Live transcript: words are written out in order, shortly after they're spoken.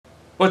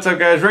What's up,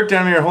 guys? Rick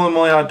down here, Holy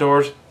Moly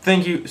Outdoors.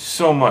 Thank you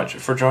so much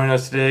for joining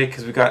us today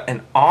because we got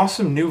an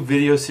awesome new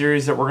video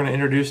series that we're going to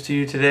introduce to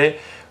you today.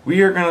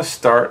 We are going to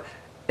start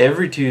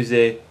every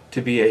Tuesday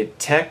to be a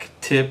Tech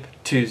Tip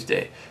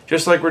Tuesday.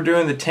 Just like we're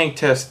doing the Tank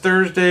Test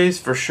Thursdays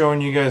for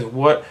showing you guys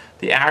what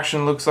the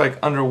action looks like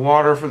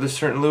underwater for the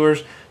certain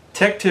lures,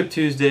 Tech Tip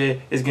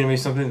Tuesday is going to be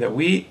something that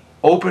we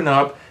open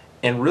up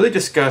and really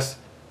discuss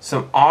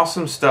some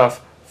awesome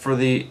stuff for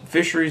the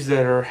fisheries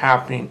that are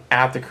happening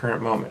at the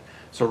current moment.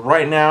 So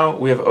right now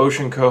we have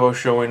Ocean Coho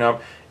showing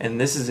up, and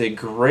this is a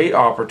great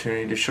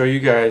opportunity to show you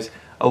guys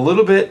a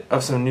little bit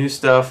of some new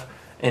stuff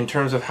in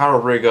terms of how to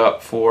rig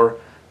up for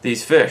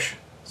these fish.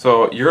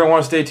 So you're going to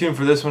want to stay tuned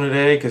for this one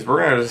today because we're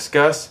going to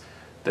discuss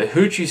the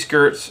hoochie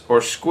skirts or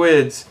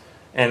squids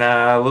and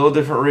a little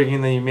different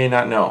rigging than you may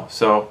not know.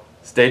 So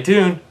stay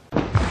tuned.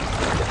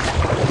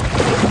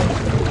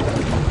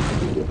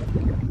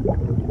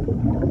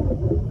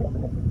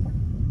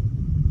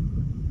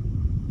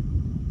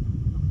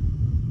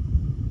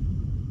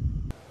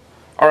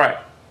 Alright,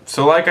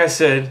 so like I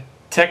said,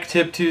 Tech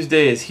Tip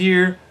Tuesday is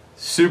here.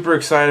 Super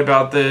excited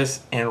about this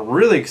and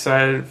really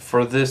excited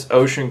for this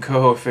Ocean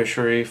Coho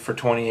fishery for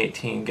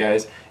 2018,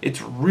 guys.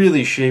 It's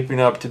really shaping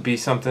up to be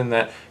something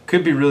that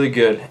could be really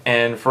good.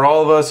 And for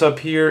all of us up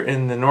here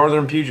in the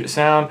northern Puget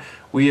Sound,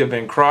 we have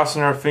been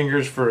crossing our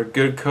fingers for a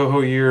good coho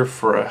year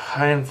for a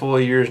handful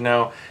of years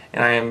now,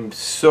 and I am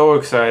so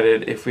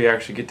excited if we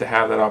actually get to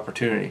have that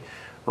opportunity.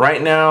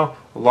 Right now,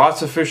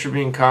 lots of fish are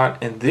being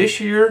caught, and this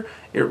year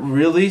it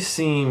really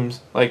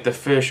seems like the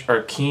fish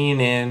are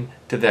keying in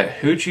to that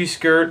hoochie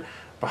skirt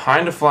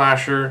behind a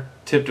flasher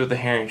tipped with a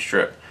herring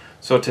strip.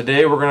 So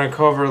today we're going to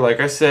cover, like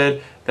I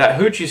said, that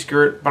hoochie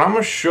skirt, but I'm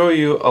going to show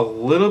you a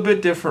little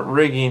bit different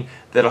rigging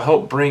that'll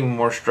help bring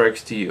more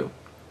strikes to you.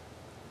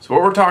 So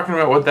what we're talking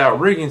about with that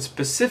rigging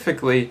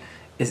specifically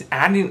is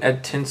adding a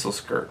tinsel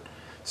skirt.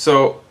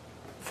 So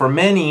for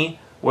many,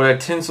 what a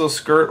tinsel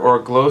skirt or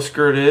a glow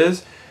skirt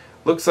is,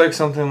 looks like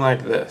something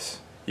like this.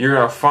 You're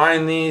going to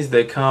find these.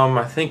 They come,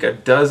 I think, a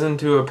dozen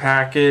to a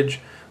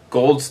package.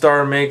 Gold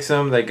Star makes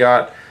them. They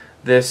got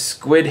this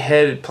squid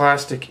headed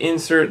plastic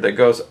insert that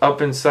goes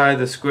up inside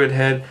the squid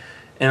head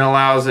and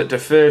allows it to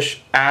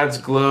fish, adds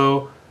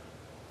glow.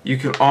 You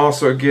can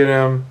also get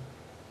them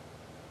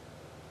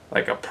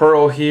like a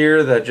pearl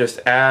here that just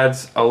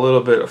adds a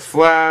little bit of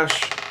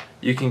flash.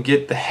 You can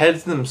get the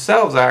heads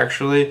themselves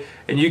actually,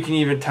 and you can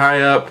even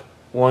tie up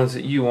ones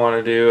that you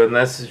want to do, and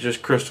this is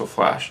just crystal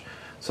flash.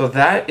 So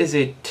that is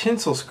a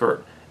tinsel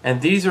skirt,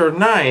 and these are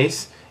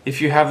nice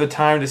if you have the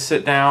time to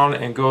sit down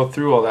and go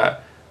through all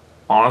that.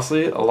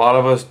 Honestly, a lot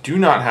of us do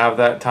not have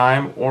that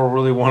time or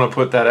really want to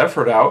put that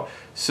effort out,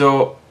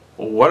 so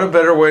what a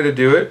better way to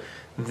do it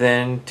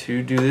than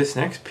to do this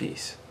next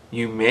piece.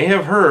 You may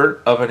have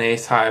heard of an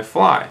ace high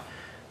fly,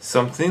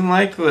 something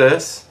like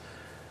this,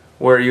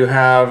 where you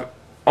have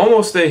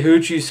almost a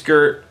hoochie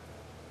skirt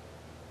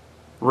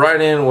right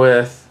in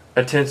with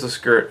a tinsel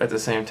skirt at the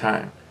same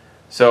time.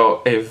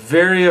 So a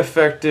very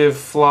effective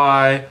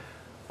fly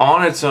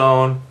on its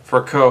own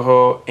for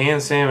coho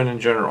and salmon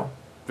in general.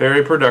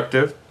 Very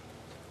productive.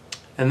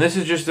 And this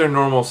is just their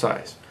normal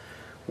size.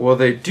 Well,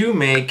 they do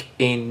make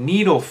a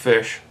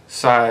needlefish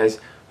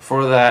size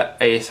for that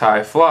ace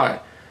high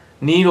fly.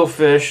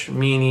 Needlefish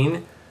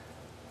meaning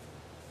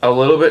a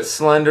little bit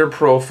slender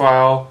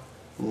profile,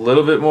 a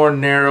little bit more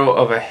narrow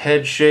of a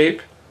head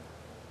shape.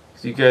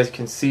 So you guys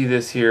can see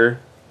this here.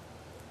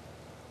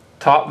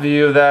 Top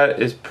view of that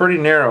is pretty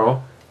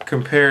narrow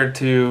compared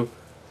to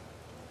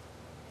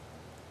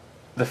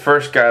the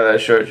first guy that I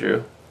showed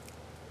you.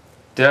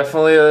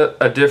 Definitely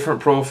a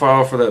different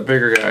profile for that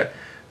bigger guy.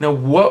 Now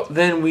what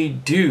then we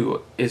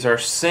do is our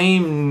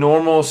same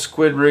normal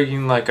squid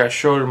rigging like I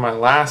showed in my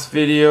last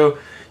video.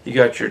 You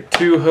got your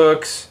two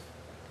hooks,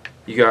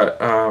 you got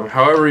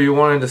however you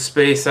wanted to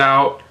space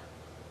out,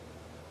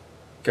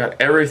 got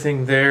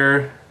everything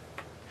there.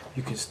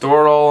 You can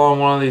store it all on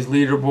one of these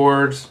leader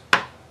boards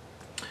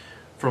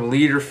from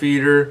Leader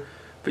Feeder,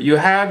 but you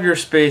have your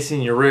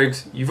spacing, your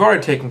rigs. You've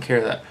already taken care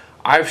of that.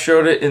 I've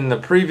showed it in the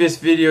previous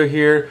video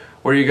here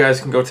where you guys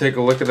can go take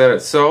a look at that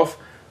itself.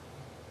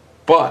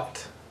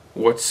 But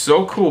what's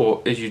so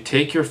cool is you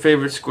take your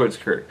favorite squid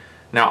skirt.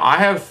 Now I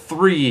have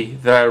three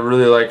that I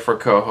really like for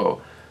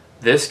coho.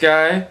 This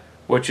guy,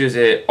 which is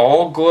a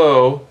all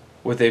glow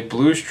with a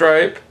blue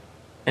stripe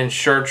and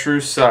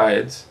chartreuse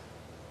sides.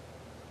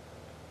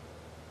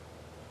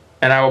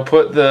 And I will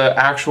put the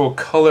actual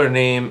color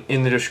name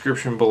in the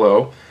description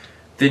below.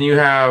 Then you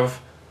have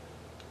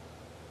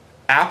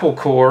Apple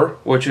Core,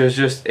 which is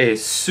just a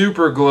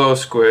super glow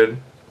squid.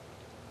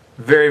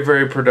 Very,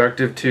 very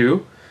productive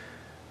too.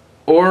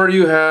 Or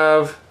you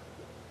have,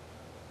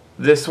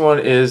 this one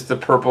is the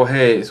Purple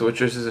Haze,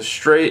 which is a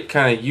straight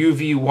kind of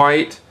UV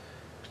white.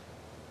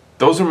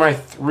 Those are my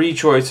three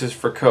choices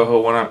for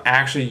coho when I'm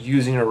actually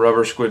using a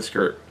rubber squid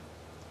skirt.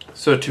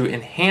 So to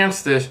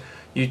enhance this,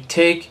 you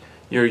take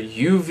your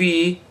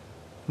UV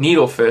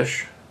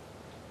needlefish,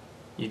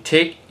 you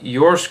take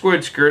your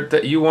squid skirt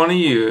that you want to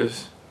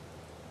use,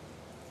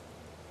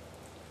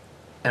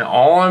 And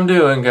all I'm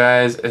doing,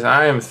 guys, is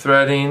I am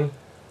threading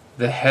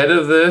the head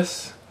of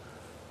this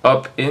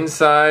up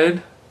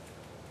inside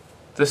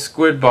the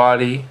squid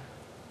body,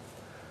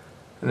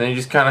 and then you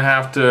just kind of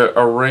have to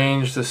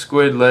arrange the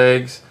squid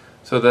legs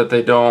so that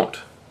they don't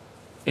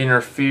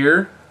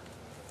interfere.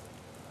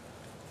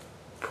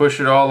 Push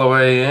it all the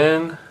way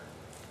in,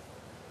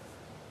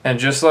 and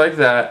just like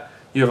that,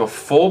 you have a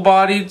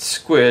full-bodied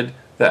squid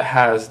that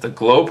has the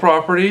glow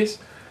properties.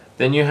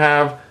 Then you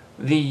have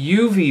the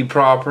UV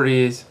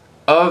properties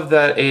of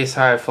that ace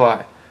high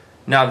fly.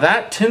 Now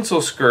that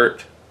tinsel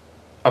skirt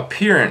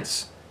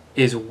appearance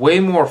is way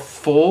more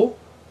full,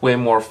 way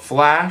more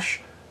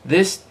flash.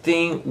 This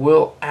thing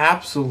will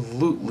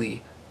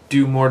absolutely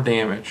do more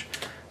damage.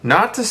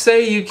 Not to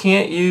say you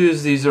can't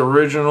use these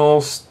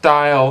original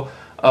style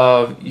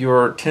of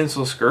your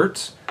tinsel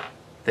skirts.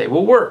 They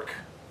will work.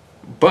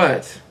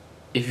 But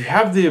if you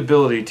have the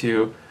ability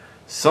to,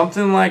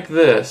 something like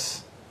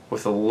this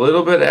with a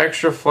little bit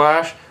extra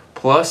flash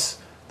plus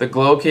the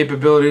glow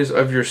capabilities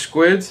of your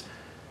squids,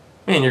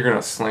 man, you're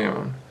gonna slam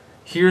them.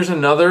 Here's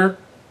another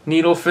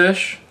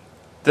needlefish.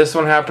 This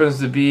one happens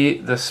to be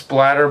the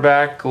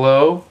splatterback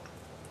glow,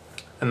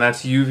 and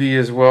that's UV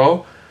as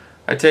well.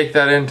 I take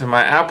that into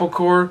my apple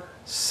core,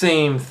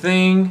 same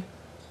thing.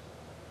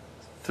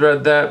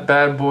 Thread that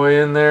bad boy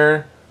in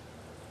there.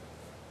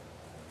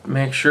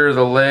 Make sure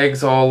the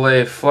legs all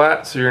lay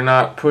flat so you're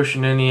not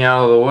pushing any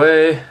out of the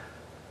way.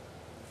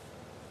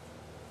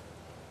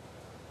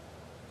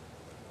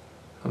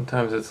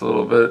 Sometimes it's a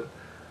little bit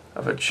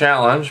of a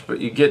challenge, but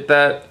you get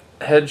that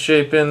head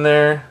shape in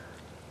there.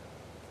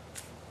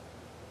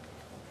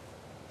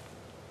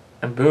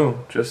 And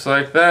boom, just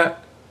like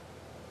that.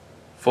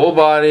 Full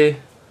body.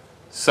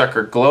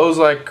 Sucker glows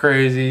like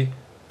crazy.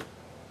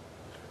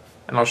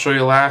 And I'll show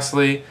you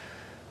lastly,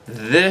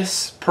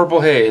 this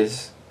purple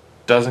haze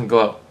doesn't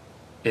glow.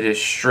 It is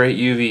straight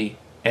UV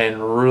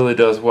and really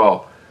does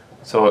well.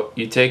 So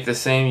you take the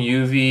same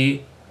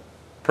UV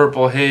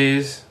purple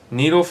haze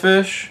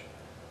needlefish,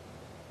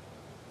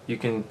 you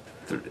can,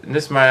 and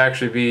this might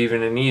actually be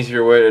even an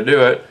easier way to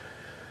do it,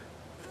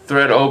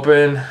 thread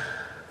open,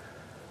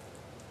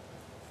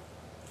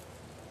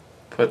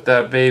 put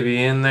that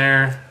baby in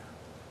there,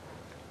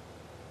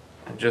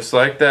 and just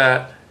like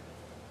that,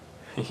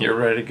 you're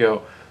ready to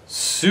go.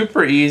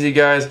 Super easy,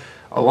 guys.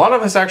 A lot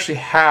of us actually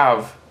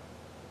have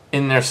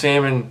in their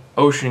salmon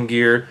ocean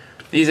gear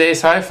these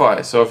ace high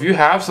flies. So if you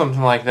have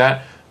something like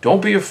that,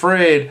 don't be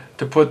afraid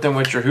to put them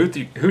with your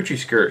hoochie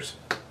skirts.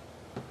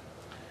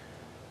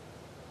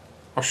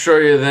 I'll show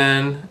you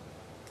then.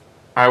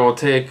 I will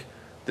take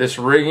this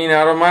rigging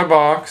out of my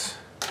box,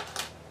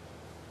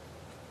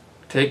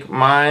 take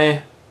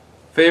my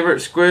favorite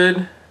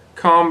squid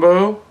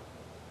combo,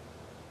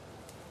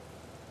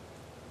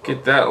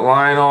 get that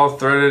line all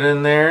threaded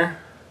in there,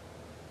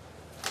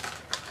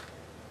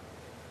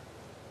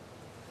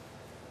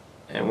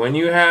 and when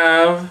you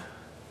have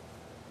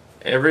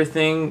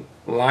everything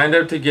lined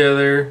up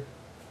together,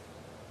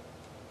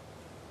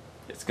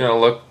 it's gonna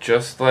look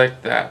just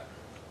like that.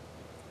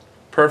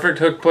 Perfect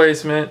hook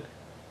placement.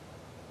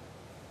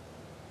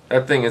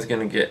 That thing is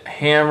gonna get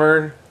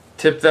hammered.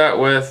 Tip that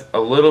with a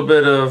little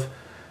bit of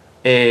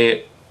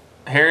a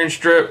herring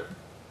strip.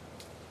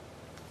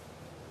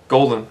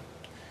 Golden.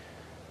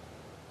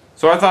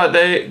 So I thought,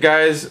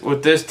 guys,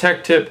 with this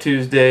Tech Tip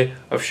Tuesday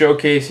of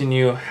showcasing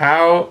you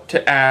how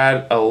to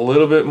add a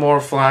little bit more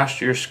flash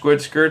to your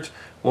squid skirts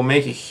will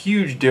make a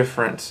huge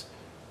difference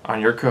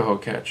on your coho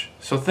catch.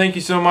 So thank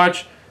you so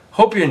much.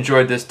 Hope you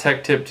enjoyed this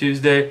Tech Tip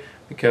Tuesday,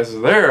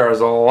 because there is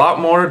a lot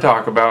more to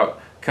talk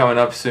about coming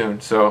up soon.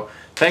 So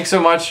thanks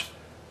so much.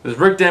 This is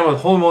Rick Dan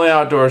with Holy Moly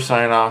Outdoors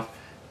signing off.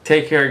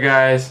 Take care,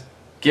 guys.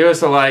 Give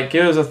us a like,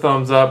 give us a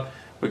thumbs up.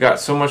 We got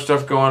so much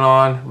stuff going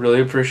on. Really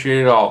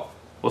appreciate it all.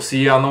 We'll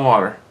see you on the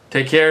water.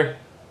 Take care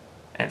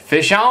and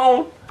fish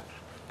on!